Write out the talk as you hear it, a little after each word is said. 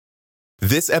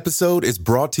This episode is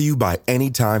brought to you by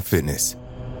Anytime Fitness.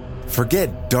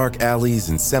 Forget dark alleys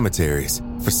and cemeteries.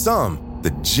 For some,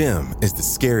 the gym is the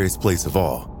scariest place of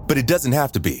all, but it doesn't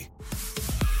have to be.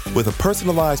 With a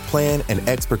personalized plan and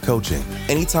expert coaching,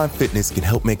 Anytime Fitness can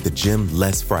help make the gym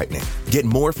less frightening. Get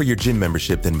more for your gym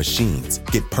membership than machines.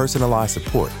 Get personalized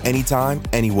support anytime,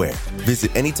 anywhere.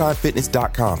 Visit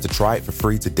AnytimeFitness.com to try it for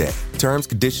free today. Terms,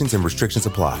 conditions, and restrictions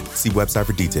apply. See website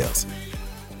for details.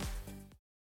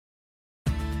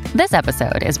 This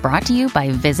episode is brought to you by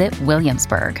Visit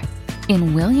Williamsburg.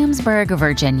 In Williamsburg,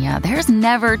 Virginia, there's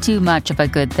never too much of a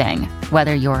good thing.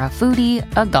 Whether you're a foodie,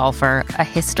 a golfer, a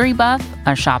history buff,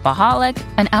 a shopaholic,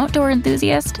 an outdoor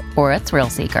enthusiast, or a thrill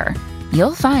seeker,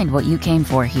 you'll find what you came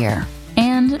for here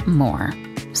and more.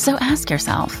 So ask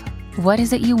yourself, what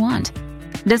is it you want?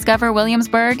 Discover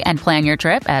Williamsburg and plan your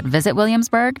trip at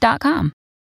visitwilliamsburg.com.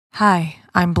 Hi,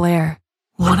 I'm Blair.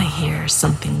 Want to hear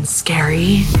something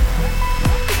scary?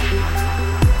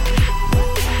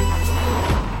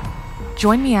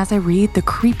 Join me as I read the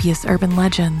creepiest urban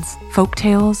legends,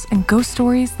 folktales, and ghost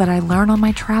stories that I learn on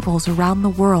my travels around the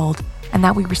world and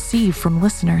that we receive from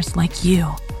listeners like you.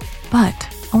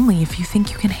 But only if you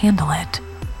think you can handle it.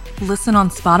 Listen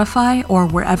on Spotify or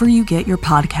wherever you get your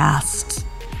podcasts.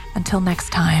 Until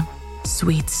next time,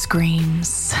 sweet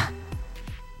screams.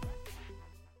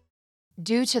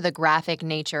 Due to the graphic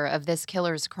nature of this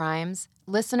killer's crimes,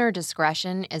 listener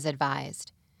discretion is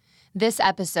advised. This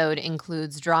episode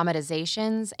includes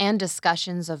dramatizations and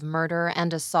discussions of murder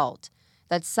and assault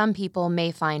that some people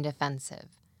may find offensive.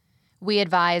 We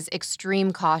advise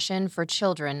extreme caution for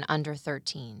children under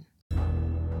 13.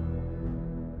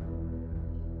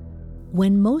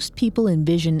 When most people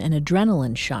envision an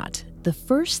adrenaline shot, the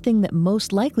first thing that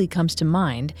most likely comes to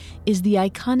mind is the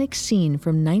iconic scene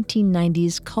from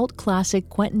 1990's cult classic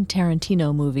Quentin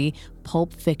Tarantino movie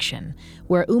Pulp Fiction,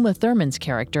 where Uma Thurman's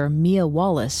character, Mia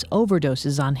Wallace,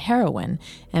 overdoses on heroin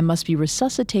and must be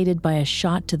resuscitated by a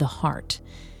shot to the heart.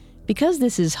 Because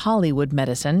this is Hollywood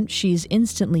medicine, she's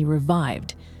instantly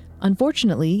revived.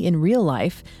 Unfortunately, in real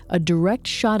life, a direct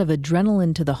shot of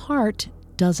adrenaline to the heart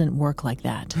doesn't work like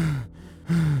that.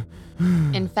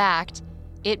 In fact,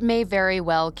 it may very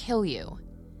well kill you.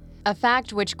 A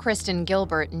fact which Kristen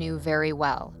Gilbert knew very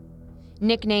well.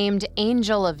 Nicknamed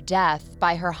Angel of Death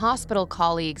by her hospital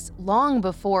colleagues long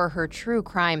before her true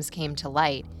crimes came to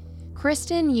light,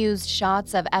 Kristen used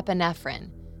shots of epinephrine,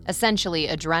 essentially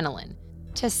adrenaline,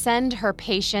 to send her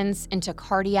patients into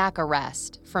cardiac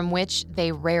arrest, from which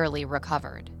they rarely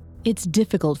recovered. It's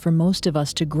difficult for most of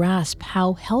us to grasp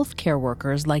how healthcare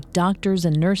workers like doctors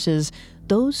and nurses,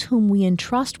 those whom we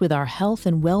entrust with our health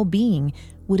and well-being,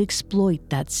 would exploit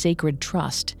that sacred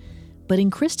trust. But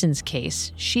in Kristen's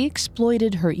case, she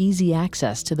exploited her easy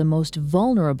access to the most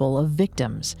vulnerable of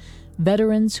victims,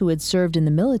 veterans who had served in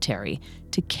the military,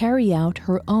 to carry out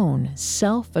her own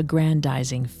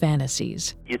self-aggrandizing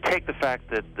fantasies. You take the fact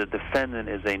that the defendant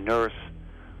is a nurse,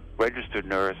 registered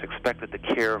nurse, expected to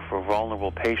care for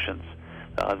vulnerable patients.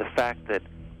 The fact that,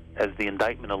 as the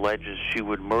indictment alleges, she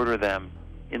would murder them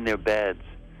in their beds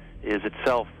is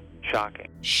itself shocking.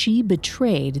 She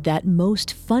betrayed that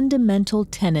most fundamental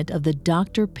tenet of the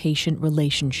doctor-patient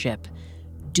relationship: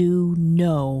 do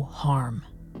no harm.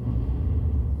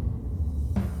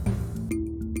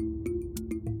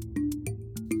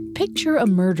 Picture a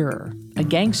murderer, a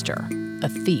gangster, a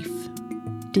thief.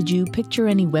 Did you picture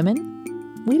any women?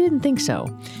 We didn't think so.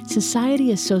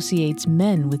 Society associates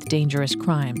men with dangerous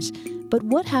crimes. But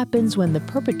what happens when the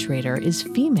perpetrator is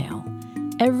female?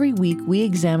 Every week, we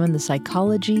examine the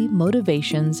psychology,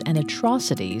 motivations, and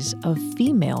atrocities of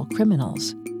female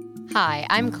criminals. Hi,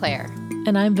 I'm Claire.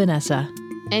 And I'm Vanessa.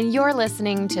 And you're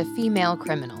listening to Female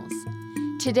Criminals.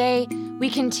 Today, we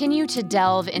continue to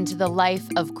delve into the life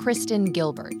of Kristen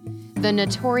Gilbert, the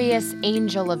notorious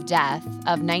Angel of Death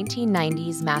of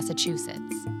 1990s Massachusetts.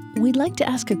 We'd like to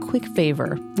ask a quick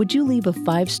favor. Would you leave a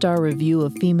 5-star review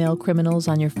of Female Criminals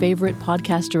on your favorite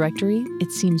podcast directory? It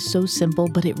seems so simple,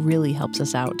 but it really helps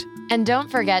us out. And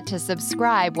don't forget to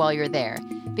subscribe while you're there,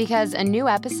 because a new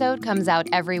episode comes out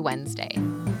every Wednesday.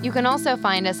 You can also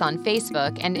find us on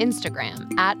Facebook and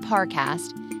Instagram at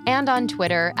Parcast and on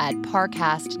Twitter at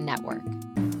Parcast Network.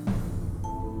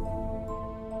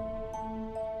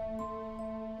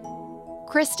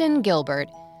 Kristen Gilbert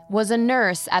was a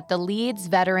nurse at the Leeds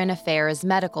Veteran Affairs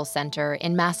Medical Center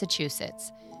in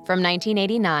Massachusetts from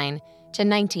 1989 to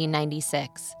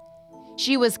 1996.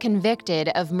 She was convicted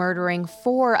of murdering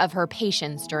 4 of her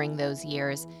patients during those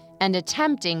years and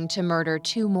attempting to murder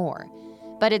 2 more,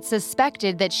 but it's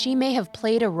suspected that she may have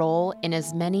played a role in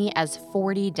as many as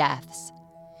 40 deaths.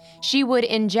 She would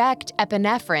inject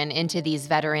epinephrine into these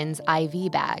veterans'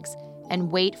 IV bags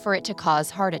and wait for it to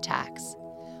cause heart attacks,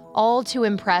 all to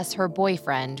impress her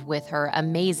boyfriend with her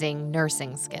amazing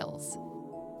nursing skills.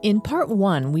 In part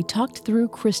 1, we talked through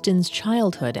Kristen's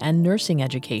childhood and nursing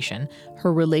education,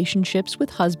 her relationships with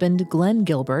husband Glenn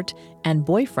Gilbert and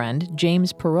boyfriend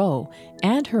James Perot,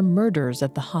 and her murders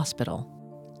at the hospital.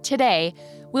 Today,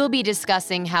 we'll be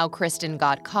discussing how Kristen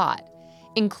got caught,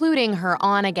 including her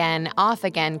on-again,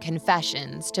 off-again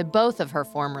confessions to both of her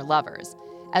former lovers,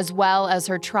 as well as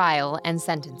her trial and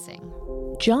sentencing.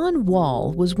 John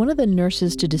Wall was one of the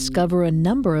nurses to discover a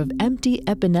number of empty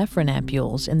epinephrine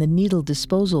ampules in the needle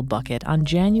disposal bucket on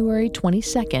January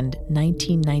 22,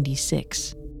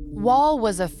 1996. Wall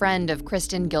was a friend of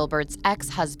Kristen Gilbert's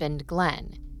ex-husband,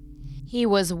 Glenn. He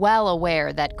was well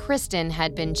aware that Kristen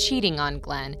had been cheating on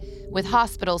Glenn with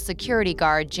hospital security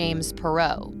guard James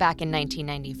Perot back in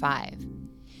 1995.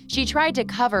 She tried to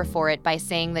cover for it by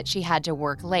saying that she had to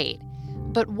work late,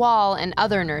 but Wall and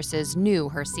other nurses knew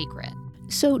her secret.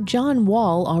 So John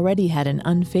Wall already had an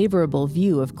unfavorable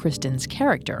view of Kristen's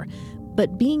character,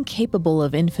 but being capable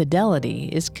of infidelity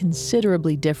is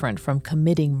considerably different from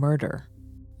committing murder.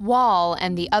 Wall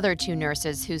and the other two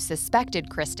nurses who suspected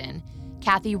Kristen,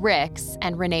 Kathy Ricks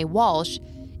and Renee Walsh,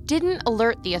 didn't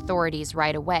alert the authorities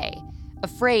right away,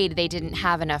 afraid they didn't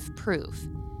have enough proof.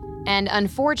 And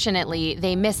unfortunately,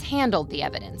 they mishandled the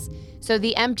evidence, so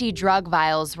the empty drug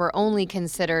vials were only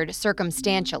considered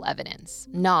circumstantial evidence,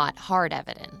 not hard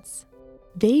evidence.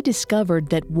 They discovered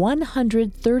that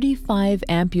 135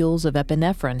 ampules of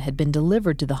epinephrine had been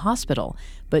delivered to the hospital,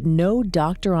 but no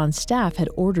doctor on staff had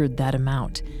ordered that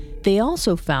amount. They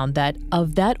also found that,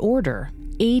 of that order,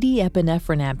 80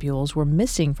 epinephrine ampules were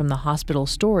missing from the hospital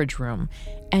storage room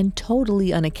and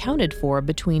totally unaccounted for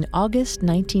between August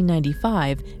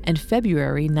 1995 and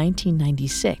February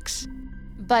 1996.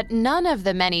 But none of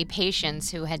the many patients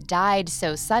who had died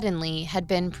so suddenly had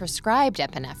been prescribed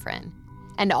epinephrine,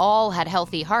 and all had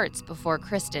healthy hearts before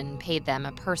Kristen paid them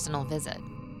a personal visit.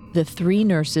 The three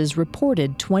nurses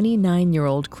reported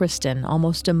 29-year-old Kristen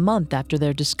almost a month after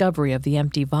their discovery of the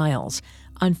empty vials,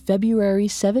 on February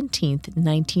 17,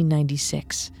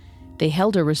 1996. They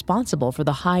held her responsible for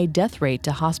the high death rate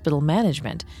to hospital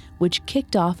management, which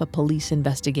kicked off a police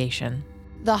investigation.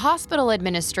 The hospital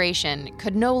administration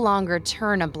could no longer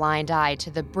turn a blind eye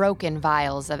to the broken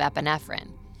vials of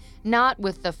epinephrine, not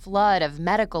with the flood of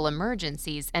medical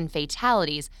emergencies and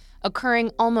fatalities occurring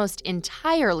almost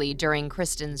entirely during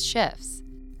Kristen's shifts.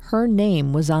 Her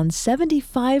name was on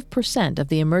 75% of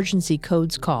the emergency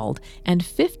codes called and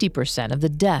 50% of the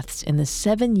deaths in the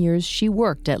 7 years she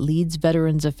worked at Leeds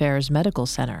Veterans Affairs Medical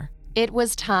Center. It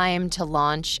was time to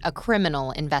launch a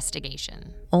criminal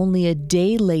investigation. Only a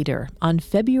day later, on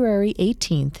February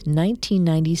 18,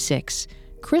 1996,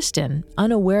 Kristen,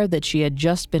 unaware that she had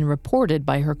just been reported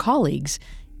by her colleagues,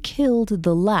 killed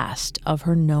the last of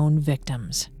her known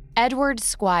victims. Edward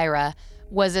Squira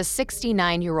was a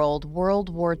 69-year-old World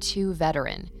War II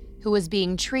veteran who was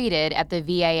being treated at the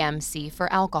VAMC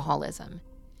for alcoholism.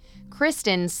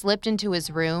 Kristen slipped into his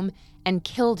room and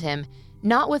killed him,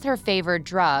 not with her favored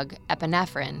drug,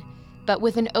 epinephrine, but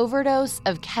with an overdose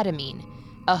of ketamine,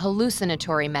 a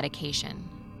hallucinatory medication.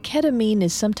 Ketamine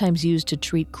is sometimes used to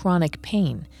treat chronic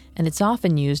pain, and it's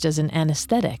often used as an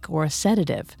anesthetic or a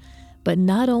sedative. But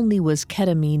not only was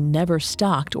ketamine never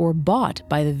stocked or bought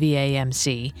by the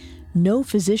VAMC, no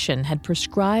physician had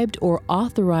prescribed or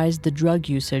authorized the drug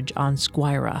usage on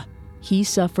Squira. He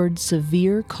suffered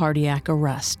severe cardiac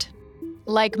arrest.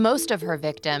 Like most of her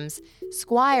victims,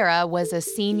 Squira was a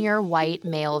senior white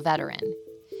male veteran.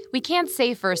 We can't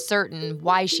say for certain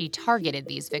why she targeted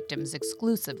these victims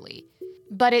exclusively,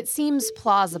 but it seems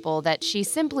plausible that she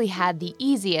simply had the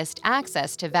easiest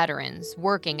access to veterans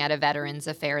working at a Veterans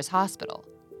Affairs hospital.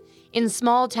 In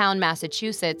small-town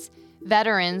Massachusetts,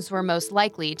 veterans were most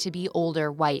likely to be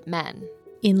older white men.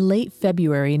 In late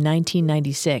February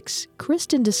 1996,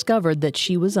 Kristen discovered that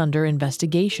she was under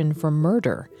investigation for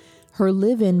murder. Her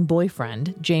live-in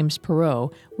boyfriend, James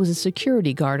Perot, was a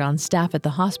security guard on staff at the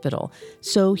hospital,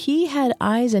 so he had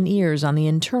eyes and ears on the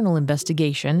internal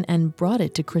investigation and brought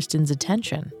it to Kristen's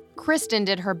attention. Kristen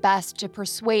did her best to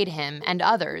persuade him and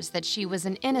others that she was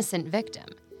an innocent victim,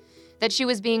 that she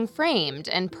was being framed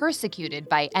and persecuted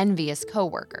by envious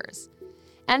coworkers.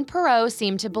 And Perot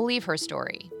seemed to believe her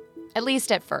story, at least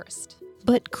at first.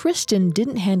 But Kristen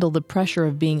didn't handle the pressure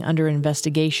of being under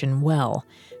investigation well.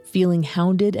 Feeling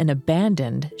hounded and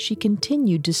abandoned, she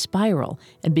continued to spiral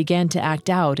and began to act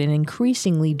out in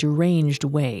increasingly deranged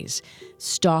ways,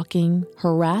 stalking,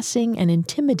 harassing, and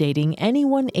intimidating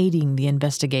anyone aiding the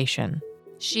investigation.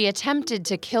 She attempted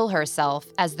to kill herself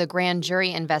as the grand jury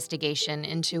investigation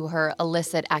into her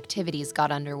illicit activities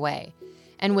got underway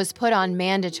and was put on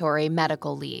mandatory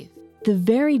medical leave. The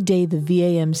very day the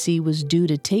VAMC was due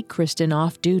to take Kristen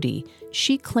off duty,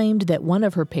 she claimed that one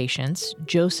of her patients,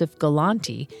 Joseph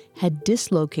Galanti, had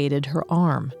dislocated her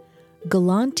arm.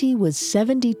 Galanti was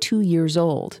 72 years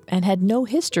old and had no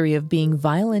history of being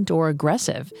violent or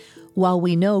aggressive, while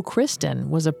we know Kristen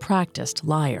was a practiced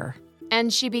liar.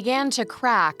 And she began to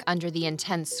crack under the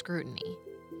intense scrutiny.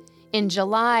 In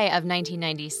July of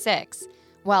 1996,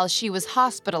 while she was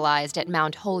hospitalized at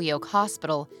Mount Holyoke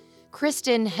Hospital,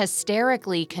 Kristen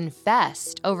hysterically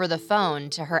confessed over the phone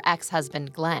to her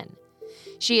ex-husband Glenn.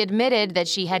 She admitted that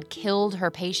she had killed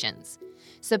her patients,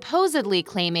 supposedly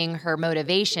claiming her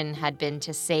motivation had been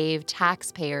to save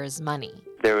taxpayers' money.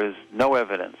 There is no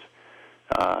evidence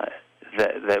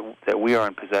that we are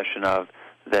in possession of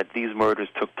that these murders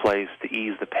took place to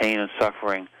ease the pain and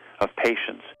suffering of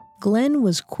patients. Glenn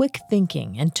was quick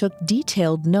thinking and took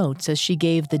detailed notes as she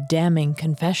gave the damning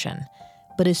confession.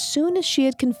 But as soon as she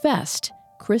had confessed,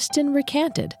 Kristen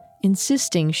recanted,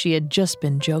 insisting she had just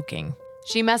been joking.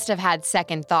 She must have had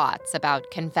second thoughts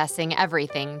about confessing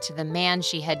everything to the man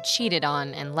she had cheated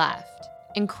on and left.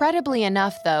 Incredibly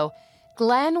enough, though,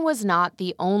 Glenn was not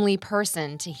the only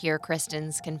person to hear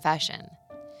Kristen's confession.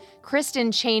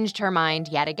 Kristen changed her mind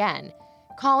yet again,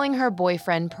 calling her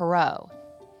boyfriend Perot.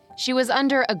 She was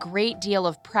under a great deal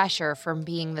of pressure from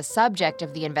being the subject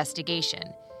of the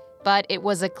investigation, but it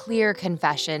was a clear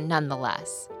confession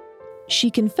nonetheless.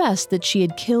 She confessed that she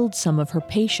had killed some of her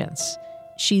patients.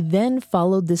 She then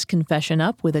followed this confession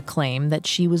up with a claim that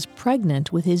she was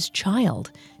pregnant with his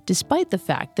child, despite the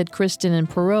fact that Kristen and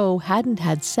Perot hadn't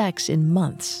had sex in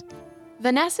months.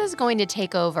 Vanessa's going to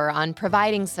take over on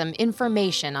providing some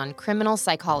information on criminal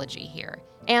psychology here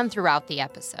and throughout the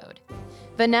episode.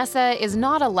 Vanessa is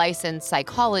not a licensed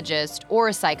psychologist or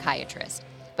a psychiatrist,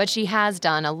 but she has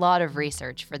done a lot of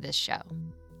research for this show.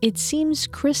 It seems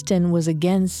Kristen was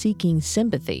again seeking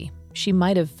sympathy. She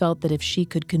might have felt that if she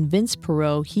could convince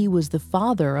Perot he was the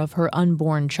father of her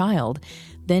unborn child,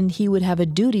 then he would have a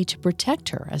duty to protect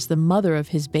her as the mother of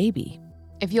his baby.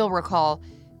 If you'll recall,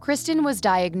 Kristen was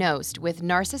diagnosed with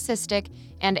narcissistic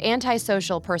and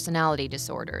antisocial personality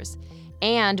disorders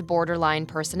and borderline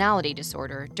personality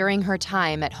disorder during her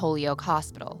time at Holyoke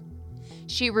Hospital.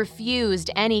 She refused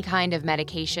any kind of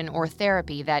medication or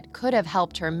therapy that could have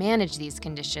helped her manage these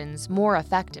conditions more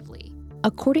effectively.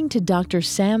 According to Dr.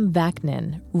 Sam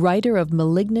Vaknin, writer of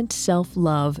Malignant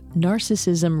Self-Love,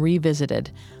 Narcissism Revisited,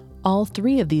 all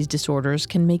three of these disorders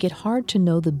can make it hard to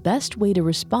know the best way to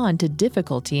respond to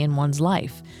difficulty in one's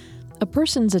life. A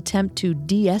person's attempt to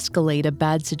de-escalate a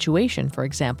bad situation, for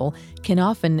example, can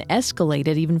often escalate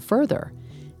it even further.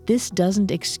 This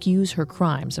doesn't excuse her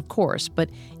crimes, of course,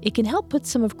 but it can help put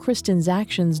some of Kristen's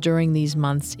actions during these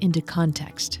months into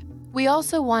context. We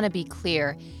also want to be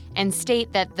clear and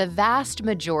state that the vast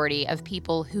majority of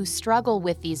people who struggle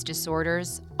with these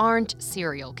disorders aren't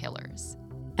serial killers.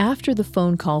 After the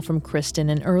phone call from Kristen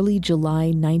in early July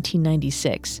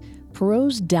 1996,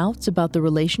 Perot's doubts about the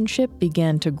relationship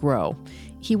began to grow.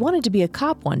 He wanted to be a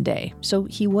cop one day, so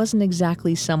he wasn't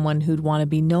exactly someone who'd want to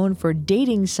be known for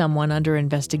dating someone under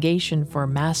investigation for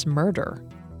mass murder.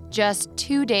 Just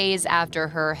 2 days after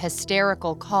her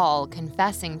hysterical call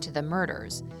confessing to the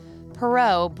murders,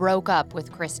 Perot broke up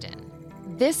with Kristen.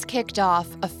 This kicked off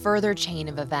a further chain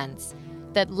of events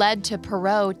that led to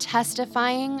Perot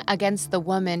testifying against the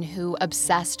woman who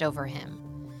obsessed over him,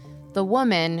 the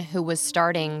woman who was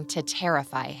starting to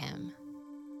terrify him.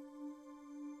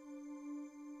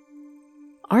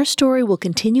 Our story will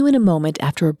continue in a moment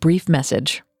after a brief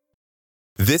message.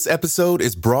 This episode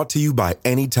is brought to you by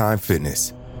Anytime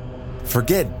Fitness.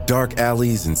 Forget dark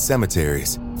alleys and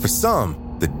cemeteries. For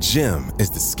some, the gym is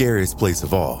the scariest place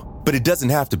of all, but it doesn't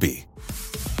have to be.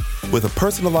 With a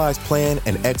personalized plan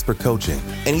and expert coaching,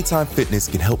 Anytime Fitness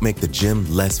can help make the gym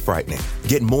less frightening.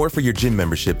 Get more for your gym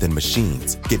membership than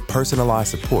machines. Get personalized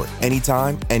support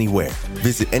anytime, anywhere.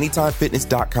 Visit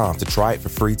AnytimeFitness.com to try it for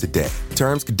free today.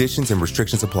 Terms, conditions, and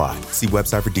restrictions apply. See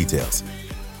website for details.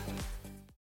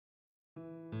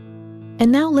 And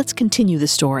now let's continue the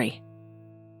story.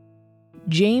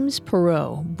 James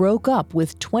Perot broke up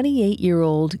with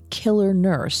 28-year-old killer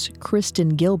nurse Kristen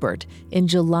Gilbert in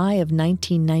July of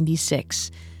 1996,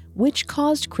 which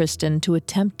caused Kristen to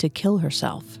attempt to kill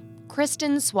herself.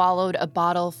 Kristen swallowed a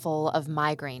bottle full of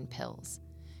migraine pills,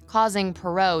 causing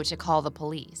Perot to call the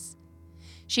police.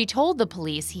 She told the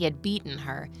police he had beaten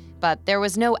her, but there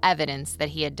was no evidence that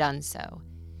he had done so.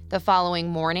 The following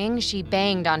morning, she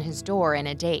banged on his door in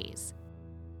a daze.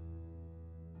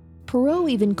 Perot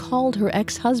even called her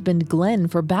ex-husband Glenn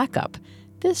for backup.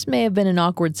 This may have been an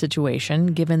awkward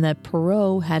situation, given that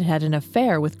Perot had had an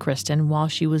affair with Kristen while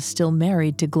she was still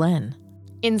married to Glenn.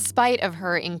 In spite of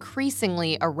her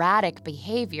increasingly erratic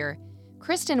behavior,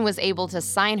 Kristen was able to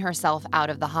sign herself out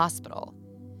of the hospital.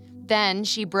 Then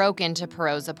she broke into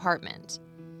Perot's apartment.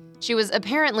 She was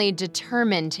apparently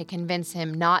determined to convince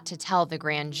him not to tell the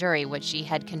grand jury what she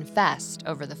had confessed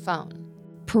over the phone.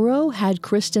 Perot had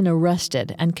Kristen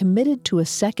arrested and committed to a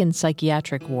second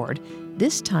psychiatric ward,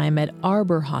 this time at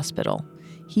Arbor Hospital.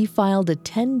 He filed a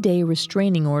 10-day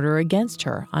restraining order against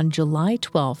her on July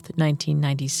 12,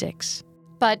 1996.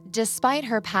 But despite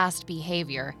her past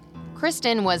behavior,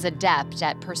 Kristen was adept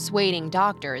at persuading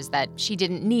doctors that she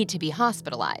didn't need to be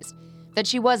hospitalized, that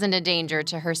she wasn't a danger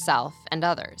to herself and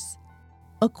others.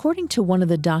 According to one of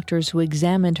the doctors who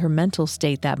examined her mental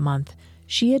state that month,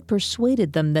 she had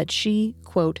persuaded them that she,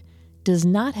 quote, does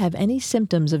not have any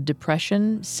symptoms of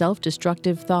depression,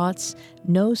 self-destructive thoughts,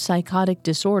 no psychotic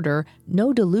disorder,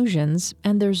 no delusions,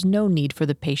 and there's no need for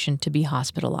the patient to be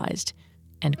hospitalized,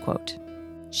 end quote.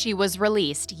 She was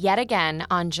released yet again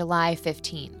on July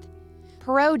 15th.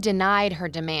 Perot denied her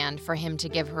demand for him to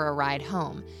give her a ride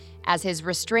home, as his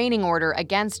restraining order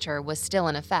against her was still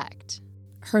in effect.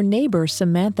 Her neighbor,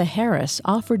 Samantha Harris,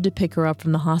 offered to pick her up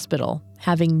from the hospital,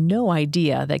 having no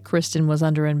idea that Kristen was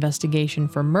under investigation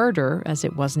for murder, as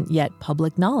it wasn't yet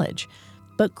public knowledge.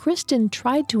 But Kristen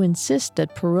tried to insist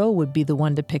that Perot would be the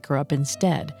one to pick her up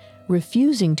instead,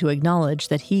 refusing to acknowledge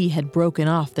that he had broken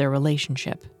off their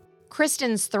relationship.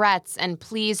 Kristen's threats and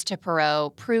pleas to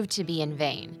Perot proved to be in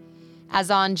vain, as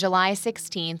on July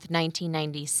 16,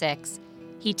 1996,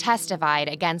 he testified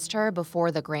against her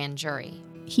before the grand jury.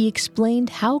 He explained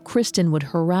how Kristen would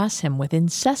harass him with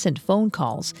incessant phone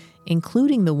calls,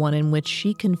 including the one in which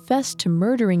she confessed to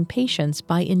murdering patients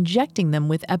by injecting them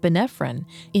with epinephrine,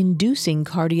 inducing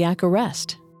cardiac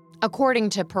arrest. According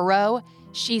to Perot,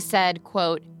 she said,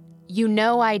 quote, "You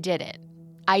know I did it.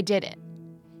 I did it.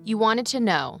 You wanted to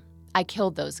know. I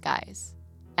killed those guys."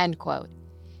 End quote.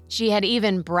 She had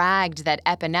even bragged that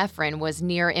epinephrine was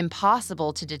near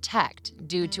impossible to detect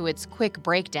due to its quick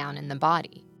breakdown in the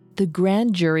body. The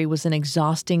grand jury was an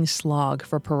exhausting slog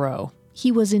for Perot.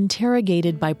 He was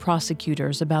interrogated by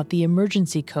prosecutors about the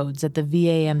emergency codes at the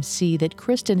VAMC that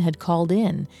Kristen had called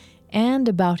in, and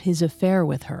about his affair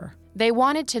with her. They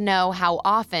wanted to know how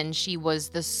often she was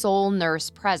the sole nurse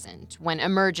present when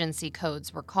emergency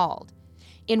codes were called.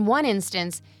 In one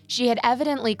instance, she had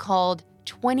evidently called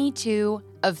 22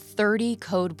 of 30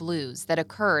 code blues that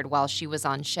occurred while she was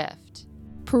on shift.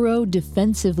 Perot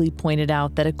defensively pointed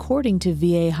out that according to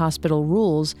VA hospital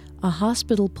rules, a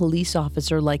hospital police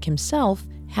officer like himself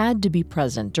had to be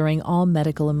present during all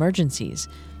medical emergencies.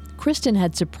 Kristen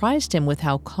had surprised him with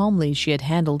how calmly she had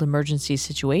handled emergency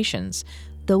situations,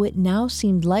 though it now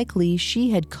seemed likely she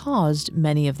had caused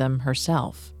many of them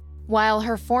herself. While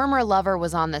her former lover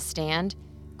was on the stand,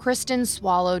 Kristen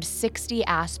swallowed 60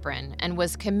 aspirin and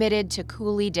was committed to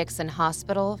Cooley-Dixon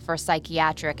Hospital for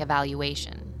psychiatric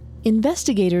evaluation.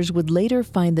 Investigators would later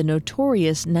find the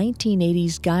notorious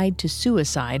 1980s Guide to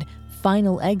Suicide,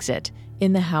 Final Exit,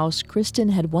 in the house Kristen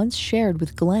had once shared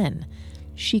with Glenn.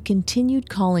 She continued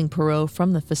calling Perot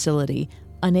from the facility,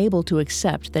 unable to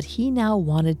accept that he now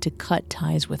wanted to cut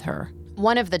ties with her.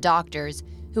 One of the doctors,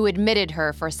 who admitted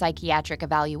her for psychiatric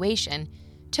evaluation,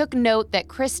 took note that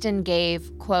Kristen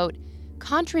gave, quote,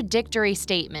 contradictory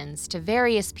statements to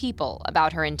various people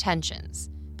about her intentions,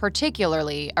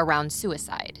 particularly around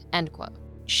suicide, end quote.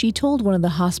 She told one of the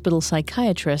hospital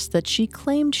psychiatrists that she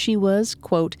claimed she was,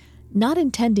 quote, not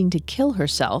intending to kill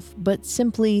herself, but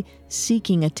simply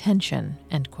seeking attention,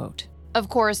 end quote. Of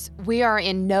course, we are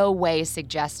in no way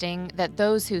suggesting that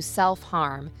those who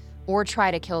self-harm or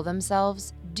try to kill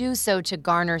themselves do so to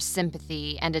garner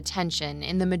sympathy and attention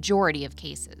in the majority of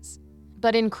cases.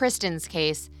 But in Kristen's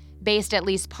case, based at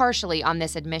least partially on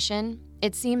this admission,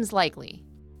 it seems likely.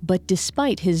 But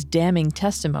despite his damning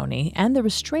testimony and the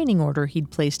restraining order he'd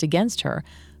placed against her,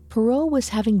 Perot was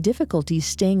having difficulty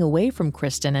staying away from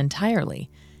Kristen entirely.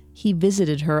 He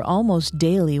visited her almost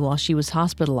daily while she was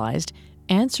hospitalized,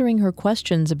 answering her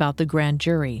questions about the grand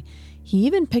jury. He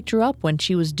even picked her up when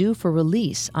she was due for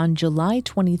release on July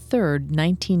 23,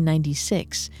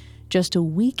 1996, just a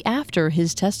week after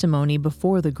his testimony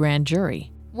before the grand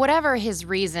jury. Whatever his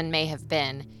reason may have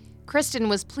been, Kristen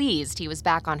was pleased he was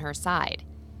back on her side.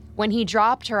 When he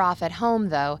dropped her off at home,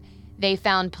 though, they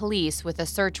found police with a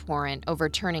search warrant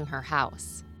overturning her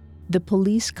house. The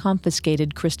police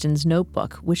confiscated Kristen's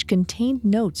notebook, which contained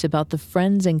notes about the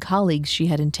friends and colleagues she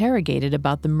had interrogated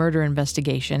about the murder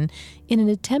investigation in an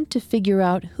attempt to figure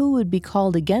out who would be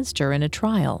called against her in a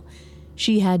trial.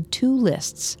 She had 2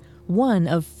 lists, one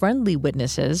of friendly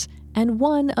witnesses and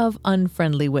one of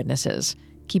unfriendly witnesses,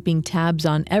 keeping tabs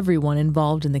on everyone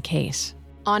involved in the case.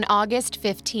 On August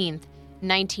 15,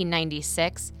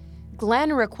 1996,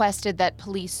 Glenn requested that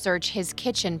police search his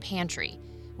kitchen pantry,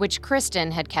 which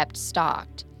Kristen had kept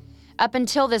stocked. Up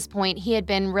until this point, he had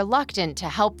been reluctant to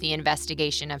help the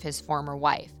investigation of his former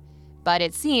wife, but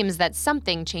it seems that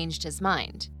something changed his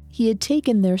mind. He had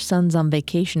taken their sons on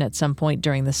vacation at some point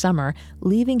during the summer,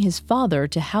 leaving his father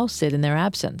to house sit in their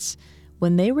absence.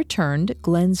 When they returned,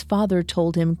 Glenn's father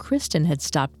told him Kristen had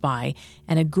stopped by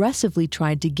and aggressively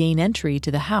tried to gain entry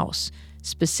to the house,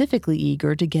 specifically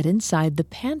eager to get inside the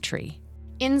pantry.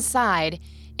 Inside,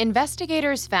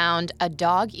 investigators found a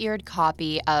dog-eared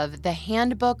copy of The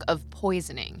Handbook of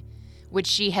Poisoning, which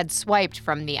she had swiped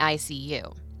from the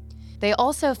ICU. They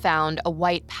also found a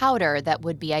white powder that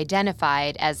would be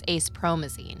identified as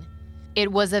acepromazine.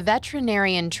 It was a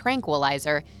veterinarian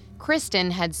tranquilizer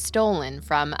Kristen had stolen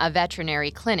from a veterinary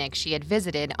clinic she had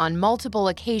visited on multiple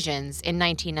occasions in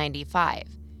 1995.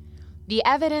 The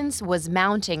evidence was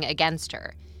mounting against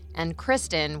her, and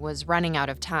Kristen was running out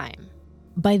of time.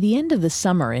 By the end of the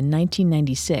summer in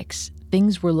 1996,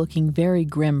 things were looking very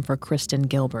grim for Kristen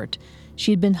Gilbert.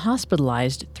 She had been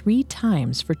hospitalized 3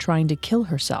 times for trying to kill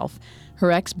herself.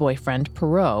 Her ex-boyfriend,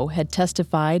 Perot, had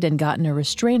testified and gotten a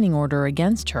restraining order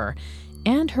against her,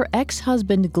 and her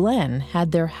ex-husband, Glenn,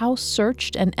 had their house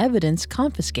searched and evidence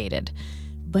confiscated.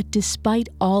 But despite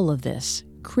all of this,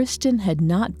 Kristen had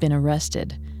not been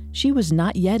arrested. She was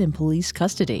not yet in police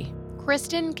custody.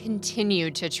 Kristen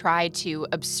continued to try to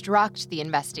obstruct the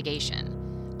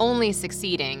investigation, only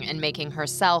succeeding in making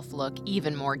herself look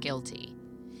even more guilty.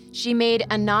 She made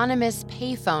anonymous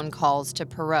payphone calls to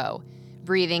Perot,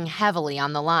 breathing heavily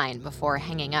on the line before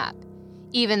hanging up,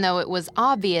 even though it was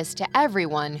obvious to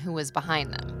everyone who was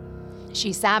behind them.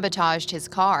 She sabotaged his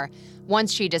car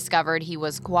once she discovered he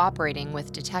was cooperating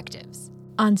with detectives.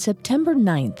 On September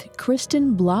 9th,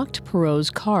 Kristen blocked Perot's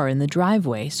car in the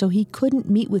driveway so he couldn't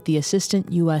meet with the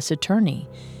assistant U.S. attorney.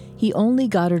 He only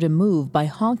got her to move by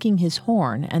honking his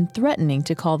horn and threatening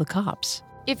to call the cops.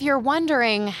 If you're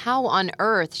wondering how on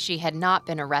earth she had not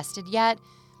been arrested yet,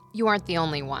 you aren't the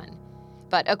only one.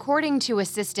 But according to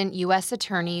Assistant U.S.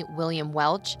 Attorney William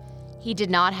Welch, he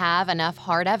did not have enough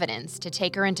hard evidence to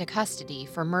take her into custody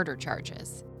for murder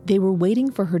charges. They were waiting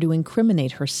for her to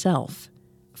incriminate herself.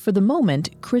 For the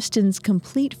moment, Kristen's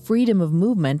complete freedom of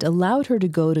movement allowed her to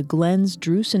go to Glenn's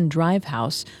Drusen Drive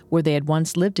house, where they had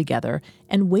once lived together,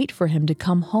 and wait for him to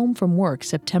come home from work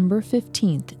September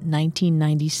 15,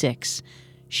 1996.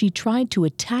 She tried to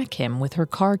attack him with her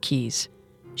car keys.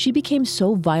 She became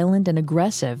so violent and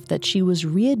aggressive that she was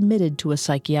readmitted to a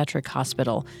psychiatric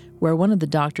hospital, where one of the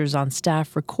doctors on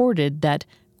staff recorded that,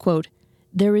 quote,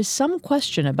 "There is some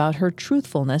question about her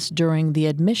truthfulness during the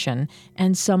admission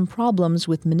and some problems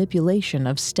with manipulation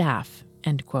of staff,"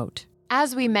 end quote.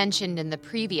 As we mentioned in the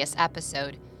previous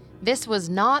episode, this was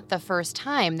not the first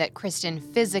time that Kristen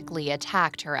physically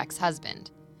attacked her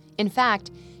ex-husband. In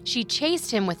fact, she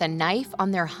chased him with a knife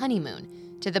on their honeymoon,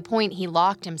 to the point he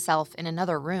locked himself in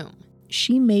another room.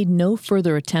 She made no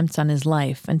further attempts on his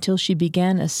life until she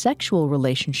began a sexual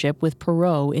relationship with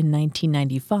Perot in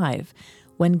 1995,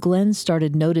 when Glenn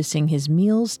started noticing his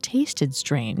meals tasted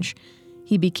strange.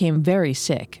 He became very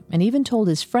sick and even told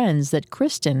his friends that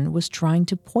Kristen was trying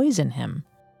to poison him.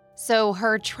 So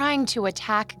her trying to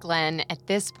attack Glenn at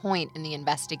this point in the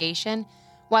investigation,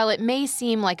 while it may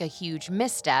seem like a huge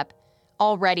misstep,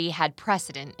 already had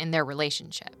precedent in their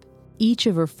relationship. Each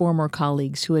of her former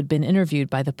colleagues who had been interviewed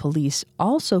by the police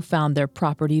also found their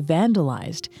property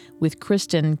vandalized, with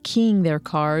Kristen keying their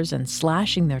cars and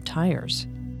slashing their tires.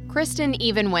 Kristen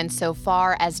even went so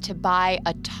far as to buy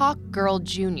a Talk Girl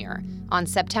Jr. on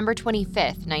September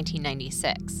 25,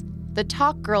 1996. The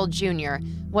Talk Girl Jr.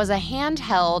 was a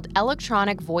handheld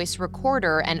electronic voice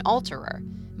recorder and alterer,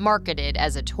 marketed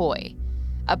as a toy.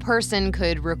 A person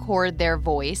could record their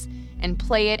voice and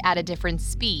play it at a different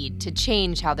speed to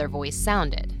change how their voice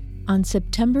sounded. On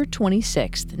September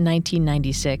 26,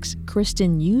 1996,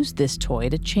 Kristen used this toy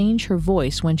to change her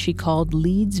voice when she called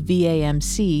Leeds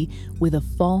VAMC with a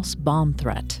false bomb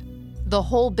threat. The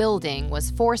whole building was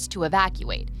forced to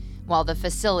evacuate, while the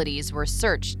facilities were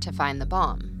searched to find the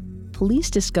bomb.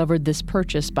 Police discovered this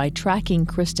purchase by tracking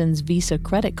Kristen's Visa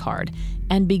credit card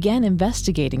and began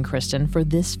investigating Kristen for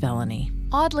this felony.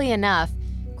 Oddly enough,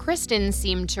 Kristen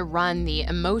seemed to run the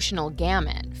emotional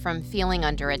gamut from feeling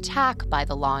under attack by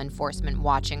the law enforcement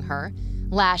watching her,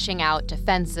 lashing out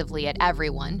defensively at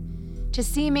everyone, to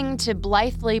seeming to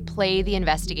blithely play the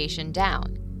investigation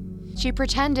down. She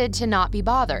pretended to not be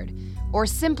bothered, or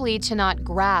simply to not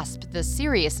grasp the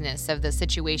seriousness of the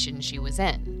situation she was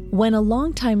in. When a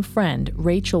longtime friend,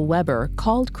 Rachel Weber,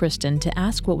 called Kristen to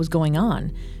ask what was going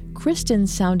on, Kristen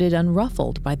sounded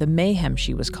unruffled by the mayhem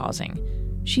she was causing.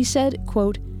 She said,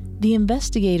 quote, "The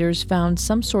investigators found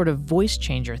some sort of voice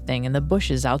changer thing in the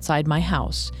bushes outside my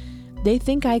house. They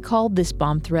think I called this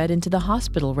bomb threat into the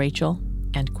hospital, Rachel,"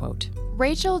 end quote.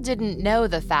 Rachel didn't know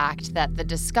the fact that the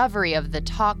discovery of the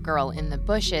talk girl in the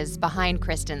bushes behind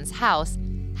Kristen's house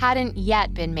hadn't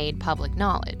yet been made public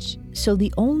knowledge. So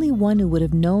the only one who would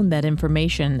have known that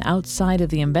information outside of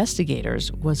the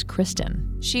investigators was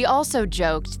Kristen. She also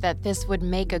joked that this would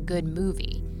make a good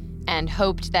movie and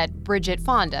hoped that Bridget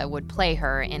Fonda would play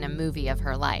her in a movie of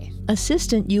her life.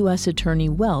 Assistant U.S. Attorney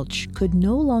Welch could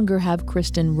no longer have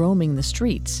Kristen roaming the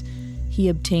streets. He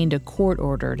obtained a court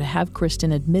order to have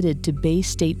Kristen admitted to Bay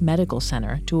State Medical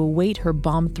Center to await her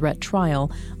bomb threat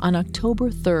trial on October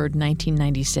 3,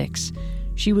 1996.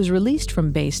 She was released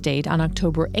from Bay State on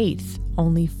October 8th,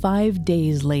 only 5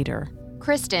 days later.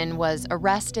 Kristen was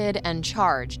arrested and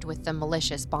charged with the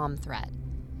malicious bomb threat.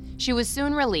 She was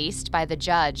soon released by the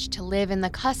judge to live in the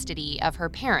custody of her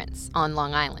parents on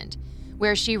Long Island,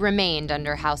 where she remained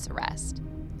under house arrest.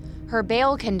 Her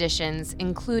bail conditions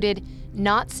included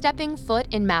not stepping foot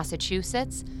in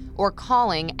Massachusetts or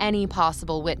calling any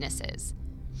possible witnesses.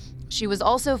 She was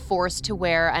also forced to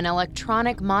wear an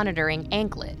electronic monitoring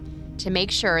anklet to make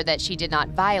sure that she did not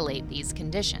violate these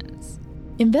conditions.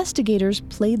 Investigators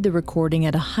played the recording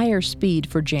at a higher speed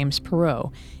for James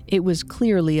Perot. It was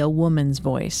clearly a woman's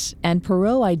voice, and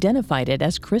Perot identified it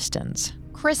as Kristen's.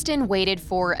 Kristen waited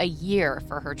for a year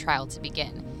for her trial to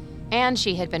begin, and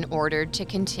she had been ordered to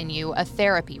continue a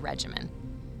therapy regimen.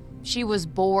 She was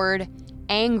bored,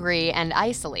 angry, and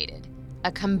isolated,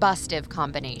 a combustive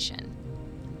combination.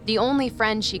 The only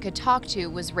friend she could talk to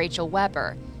was Rachel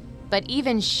Weber, but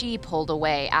even she pulled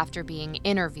away after being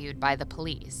interviewed by the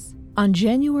police. On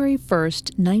January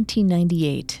 1st,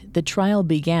 1998, the trial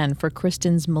began for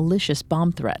Kristen's malicious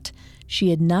bomb threat. She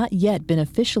had not yet been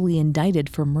officially indicted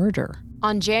for murder.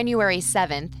 On January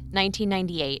 7th,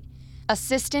 1998,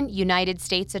 Assistant United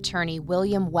States Attorney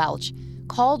William Welch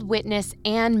called witness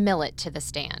Ann Millett to the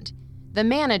stand, the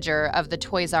manager of the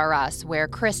Toys R Us where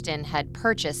Kristen had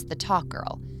purchased the talk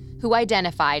girl, who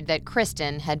identified that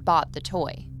Kristen had bought the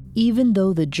toy. Even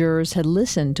though the jurors had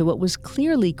listened to what was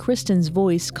clearly Kristen's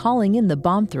voice calling in the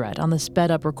bomb threat on the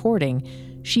sped-up recording,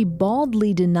 she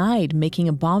baldly denied making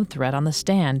a bomb threat on the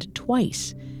stand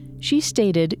twice. She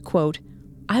stated, quote,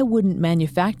 "I wouldn't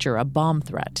manufacture a bomb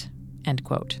threat," end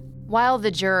quote. While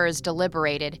the jurors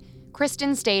deliberated,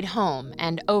 Kristen stayed home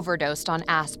and overdosed on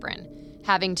aspirin,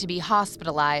 having to be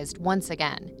hospitalized once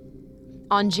again.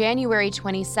 On January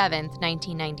 27,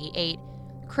 1998,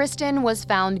 Kristen was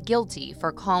found guilty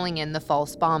for calling in the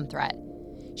false bomb threat.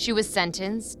 She was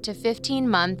sentenced to 15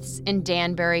 months in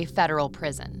Danbury Federal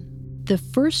Prison. The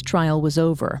first trial was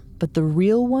over, but the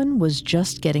real one was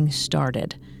just getting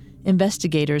started.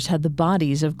 Investigators had the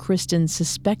bodies of Kristen's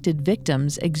suspected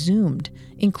victims exhumed,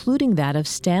 including that of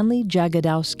Stanley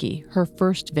Jagodowski, her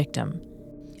first victim.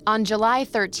 On July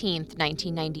 13,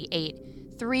 1998,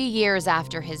 3 years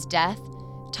after his death,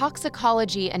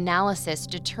 toxicology analysis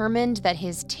determined that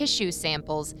his tissue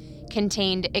samples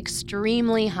contained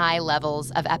extremely high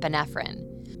levels of epinephrine,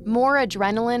 more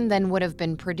adrenaline than would have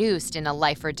been produced in a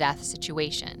life-or-death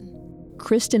situation.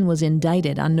 Kristen was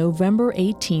indicted on November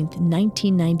 18,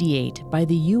 1998, by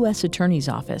the U.S. Attorney's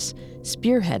Office,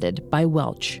 spearheaded by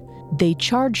Welch. They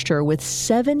charged her with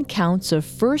 7 counts of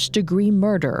first-degree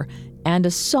murder and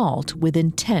assault with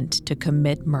intent to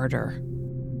commit murder.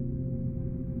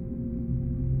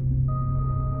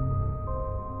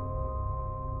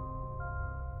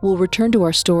 We'll return to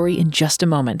our story in just a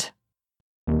moment.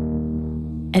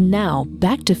 And now,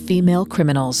 back to female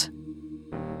criminals.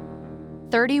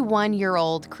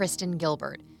 31-year-old Kristen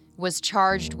Gilbert was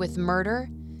charged with murder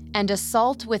and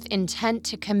assault with intent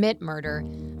to commit murder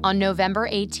on November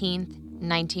 18,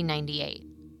 1998.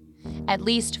 At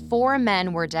least 4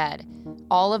 men were dead,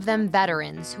 all of them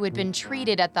veterans who had been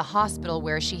treated at the hospital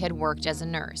where she had worked as a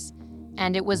nurse,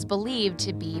 and it was believed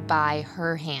to be by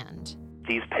her hand.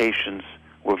 These patients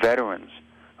were veterans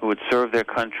who had served their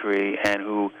country and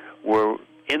who were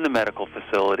in the medical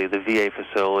facility, the VA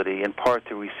facility, in part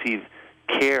to receive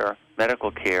care, medical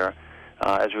care,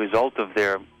 as a result of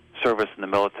their service in the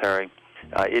military.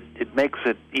 It makes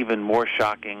it even more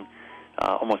shocking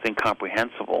almost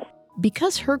incomprehensible.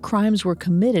 Because her crimes were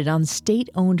committed on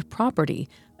state-owned property,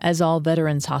 as all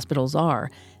veterans' hospitals are,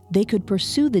 they could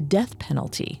pursue the death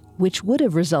penalty, which would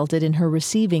have resulted in her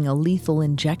receiving a lethal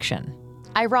injection.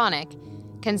 Ironic,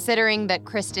 considering that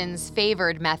Kristen's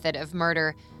favored method of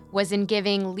murder was in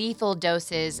giving lethal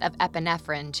doses of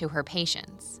epinephrine to her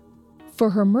patients.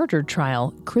 For her murder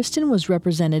trial, Kristen was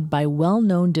represented by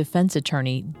well-known defense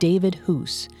attorney David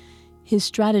Hoos. His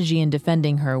strategy in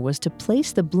defending her was to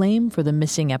place the blame for the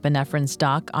missing epinephrine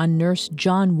stock on nurse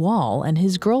John Wall and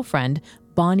his girlfriend,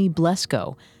 Bonnie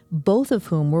Blesko, both of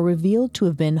whom were revealed to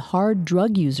have been hard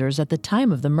drug users at the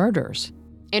time of the murders.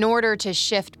 In order to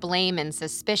shift blame and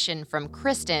suspicion from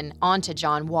Kristen onto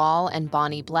John Wall and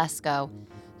Bonnie Blesko,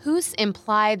 Hoos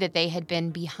implied that they had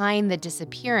been behind the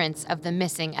disappearance of the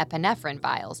missing epinephrine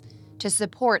vials to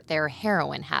support their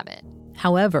heroin habit.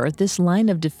 However, this line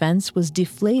of defense was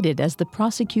deflated as the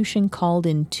prosecution called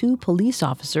in 2 police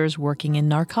officers working in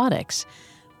narcotics.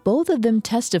 Both of them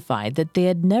testified that they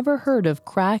had never heard of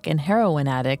crack and heroin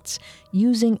addicts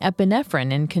using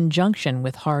epinephrine in conjunction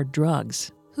with hard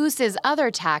drugs. Hoos's other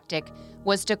tactic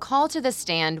was to call to the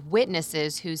stand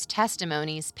witnesses whose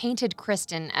testimonies painted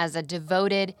Kristen as a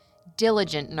devoted,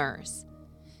 diligent nurse.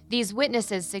 These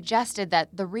witnesses suggested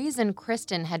that the reason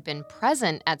Kristen had been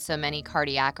present at so many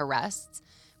cardiac arrests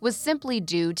was simply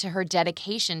due to her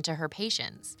dedication to her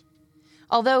patients.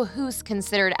 Although Hoos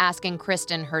considered asking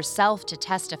Kristen herself to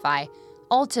testify,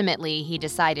 ultimately he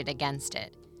decided against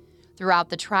it. Throughout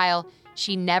the trial,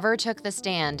 she never took the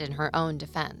stand in her own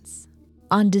defense.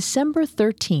 On December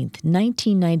 13,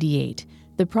 1998,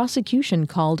 the prosecution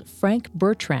called Frank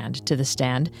Bertrand to the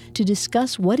stand to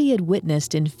discuss what he had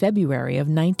witnessed in February of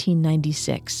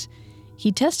 1996.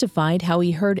 He testified how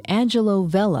he heard Angelo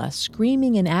Vella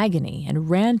screaming in agony and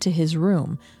ran to his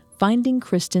room, finding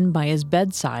Kristen by his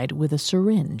bedside with a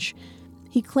syringe.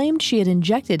 He claimed she had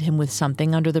injected him with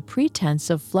something under the pretense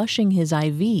of flushing his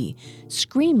IV,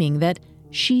 screaming that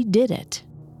she did it.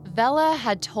 Vella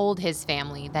had told his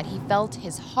family that he felt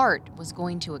his heart was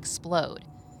going to explode,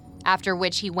 after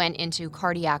which he went into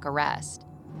cardiac arrest.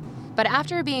 But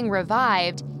after being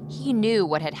revived, he knew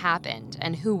what had happened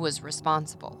and who was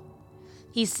responsible.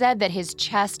 He said that his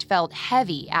chest felt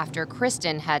heavy after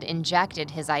Kristen had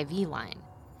injected his IV line.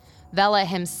 Vella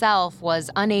himself was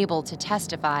unable to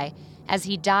testify as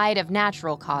he died of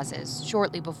natural causes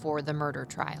shortly before the murder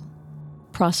trial.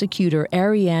 Prosecutor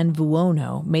Ariane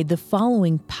Vuono made the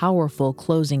following powerful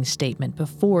closing statement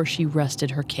before she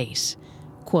rested her case.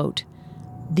 Quote,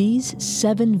 "These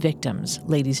 7 victims,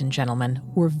 ladies and gentlemen,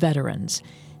 were veterans.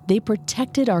 They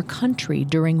protected our country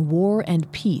during war and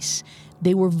peace.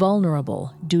 They were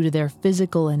vulnerable due to their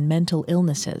physical and mental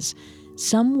illnesses.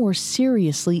 Some were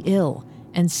seriously ill,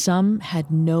 and some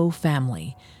had no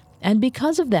family. And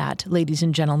because of that, ladies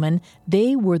and gentlemen,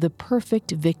 they were the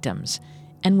perfect victims.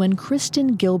 And when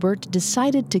Kristen Gilbert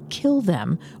decided to kill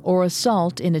them or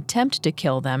assault in attempt to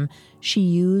kill them, she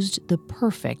used the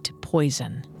perfect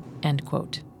poison." End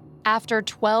quote. After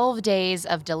 12 days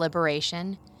of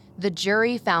deliberation, the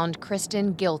jury found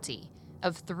Kristen guilty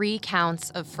of 3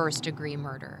 counts of first-degree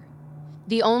murder.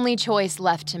 The only choice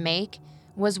left to make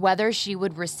was whether she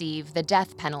would receive the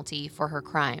death penalty for her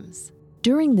crimes.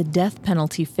 During the death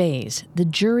penalty phase, the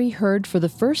jury heard for the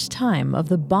first time of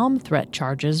the bomb threat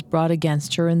charges brought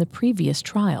against her in the previous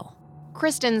trial.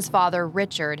 Kristen's father,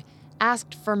 Richard,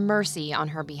 asked for mercy on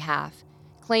her behalf,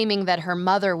 claiming that her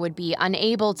mother would be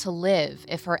unable to live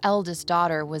if her eldest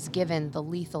daughter was given the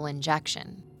lethal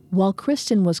injection. While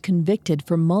Kristen was convicted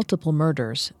for multiple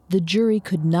murders, the jury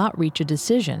could not reach a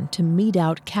decision to mete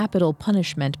out capital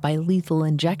punishment by lethal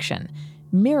injection,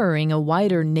 mirroring a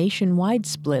wider nationwide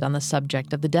split on the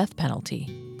subject of the death penalty.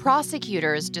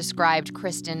 Prosecutors described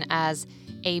Kristen as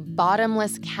a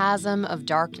bottomless chasm of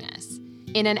darkness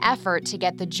in an effort to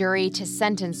get the jury to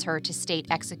sentence her to state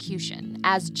execution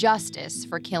as justice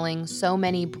for killing so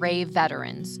many brave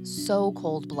veterans so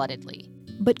cold-bloodedly.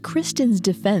 But Kristen's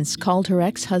defense called her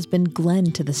ex-husband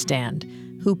Glenn to the stand,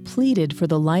 who pleaded for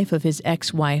the life of his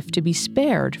ex-wife to be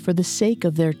spared for the sake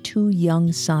of their 2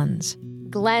 young sons.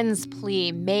 Glenn's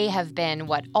plea may have been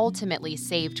what ultimately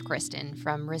saved Kristen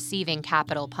from receiving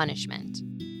capital punishment.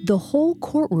 The whole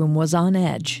courtroom was on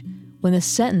edge when the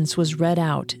sentence was read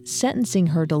out, sentencing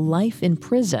her to life in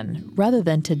prison rather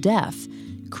than to death.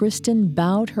 Kristen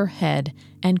bowed her head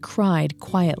and cried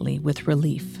quietly with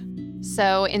relief.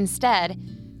 So instead,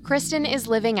 Kristen is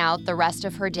living out the rest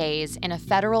of her days in a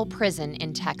federal prison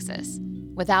in Texas,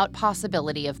 without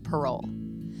possibility of parole.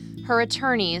 Her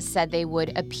attorneys said they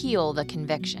would appeal the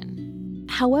conviction.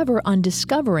 However, on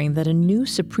discovering that a new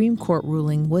Supreme Court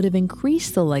ruling would have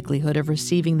increased the likelihood of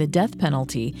receiving the death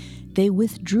penalty, they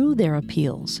withdrew their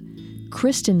appeals.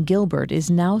 Kristen Gilbert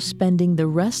is now spending the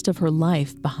rest of her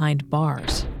life behind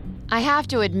bars. I have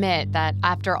to admit that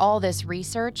after all this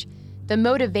research, the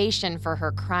motivation for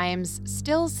her crimes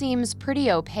still seems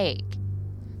pretty opaque.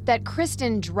 That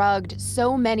Kristen drugged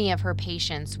so many of her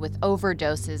patients with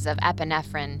overdoses of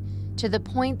epinephrine to the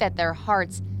point that their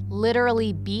hearts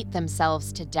literally beat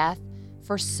themselves to death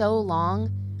for so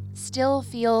long still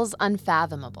feels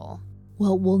unfathomable.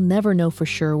 Well, we'll never know for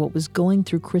sure what was going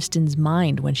through Kristen's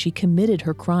mind when she committed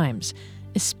her crimes,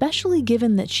 especially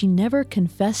given that she never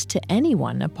confessed to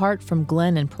anyone apart from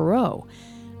Glenn and Perot.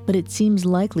 But it seems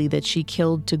likely that she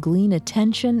killed to glean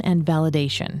attention and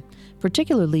validation,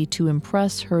 particularly to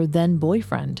impress her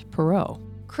then-boyfriend, Perot.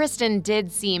 Kristen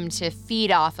did seem to feed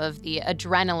off of the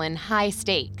adrenaline high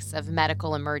stakes of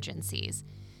medical emergencies,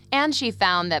 and she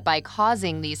found that by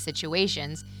causing these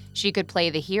situations, she could play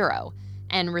the hero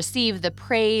and receive the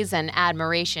praise and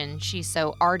admiration she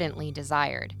so ardently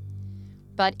desired.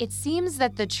 But it seems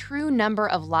that the true number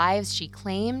of lives she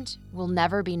claimed will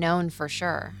never be known for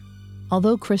sure.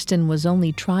 Although Kristen was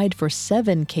only tried for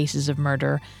 7 cases of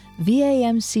murder,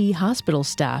 VAMC hospital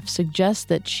staff suggest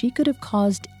that she could have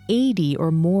caused 80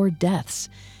 or more deaths.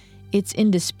 It's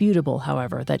indisputable,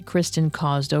 however, that Kristen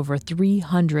caused over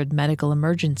 300 medical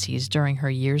emergencies during her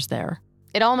years there.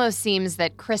 It almost seems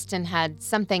that Kristen had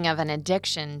something of an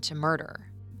addiction to murder.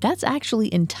 That's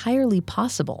actually entirely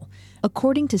possible.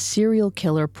 According to serial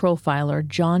killer profiler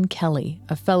John Kelly,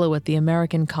 a fellow at the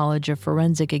American College of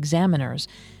Forensic Examiners,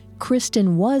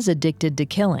 Kristen was addicted to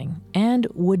killing and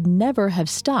would never have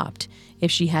stopped if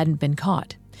she hadn't been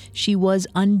caught. She was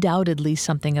undoubtedly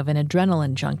something of an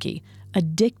adrenaline junkie,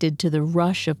 addicted to the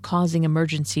rush of causing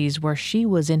emergencies where she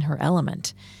was in her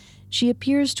element. She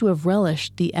appears to have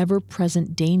relished the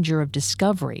ever-present danger of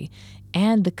discovery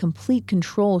and the complete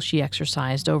control she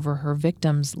exercised over her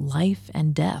victims' life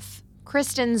and death.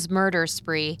 Kristen's murder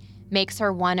spree makes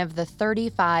her one of the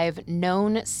 35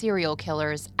 known serial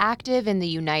killers active in the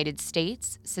United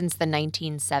States since the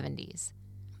 1970s.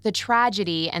 The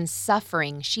tragedy and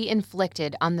suffering she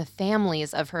inflicted on the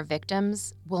families of her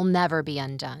victims will never be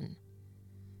undone.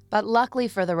 But luckily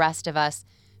for the rest of us,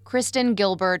 Kristen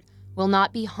Gilbert will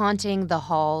not be haunting the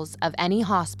halls of any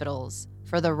hospitals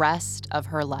for the rest of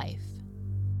her life.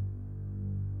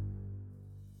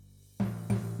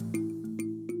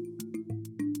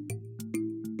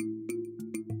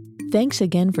 Thanks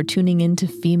again for tuning in to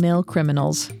Female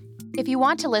Criminals. If you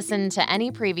want to listen to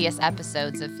any previous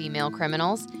episodes of Female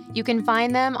Criminals, you can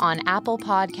find them on Apple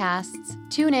Podcasts,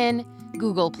 TuneIn,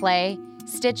 Google Play,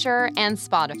 Stitcher, and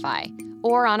Spotify,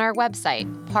 or on our website,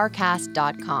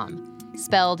 parcast.com,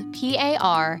 spelled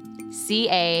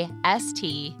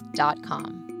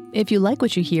PARCAST.com. If you like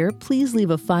what you hear, please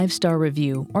leave a 5-star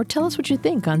review or tell us what you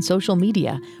think on social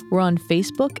media. We're on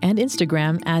Facebook and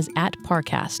Instagram as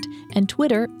 @Parcast and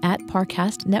Twitter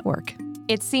 @Parcast Network.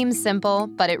 It seems simple,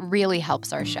 but it really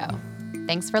helps our show.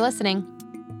 Thanks for listening.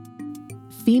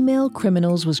 Female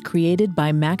Criminals was created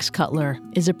by Max Cutler,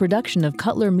 is a production of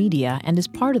Cutler Media, and is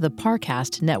part of the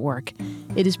Parcast Network.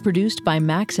 It is produced by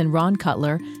Max and Ron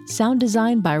Cutler, sound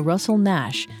design by Russell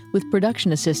Nash, with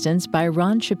production assistance by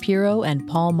Ron Shapiro and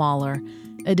Paul Mahler.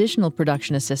 Additional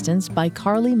production assistance by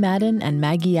Carly Madden and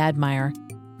Maggie Admire.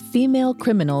 Female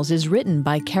Criminals is written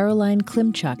by Caroline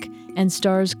Klimchuk and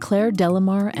stars Claire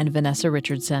Delamar and Vanessa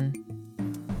Richardson.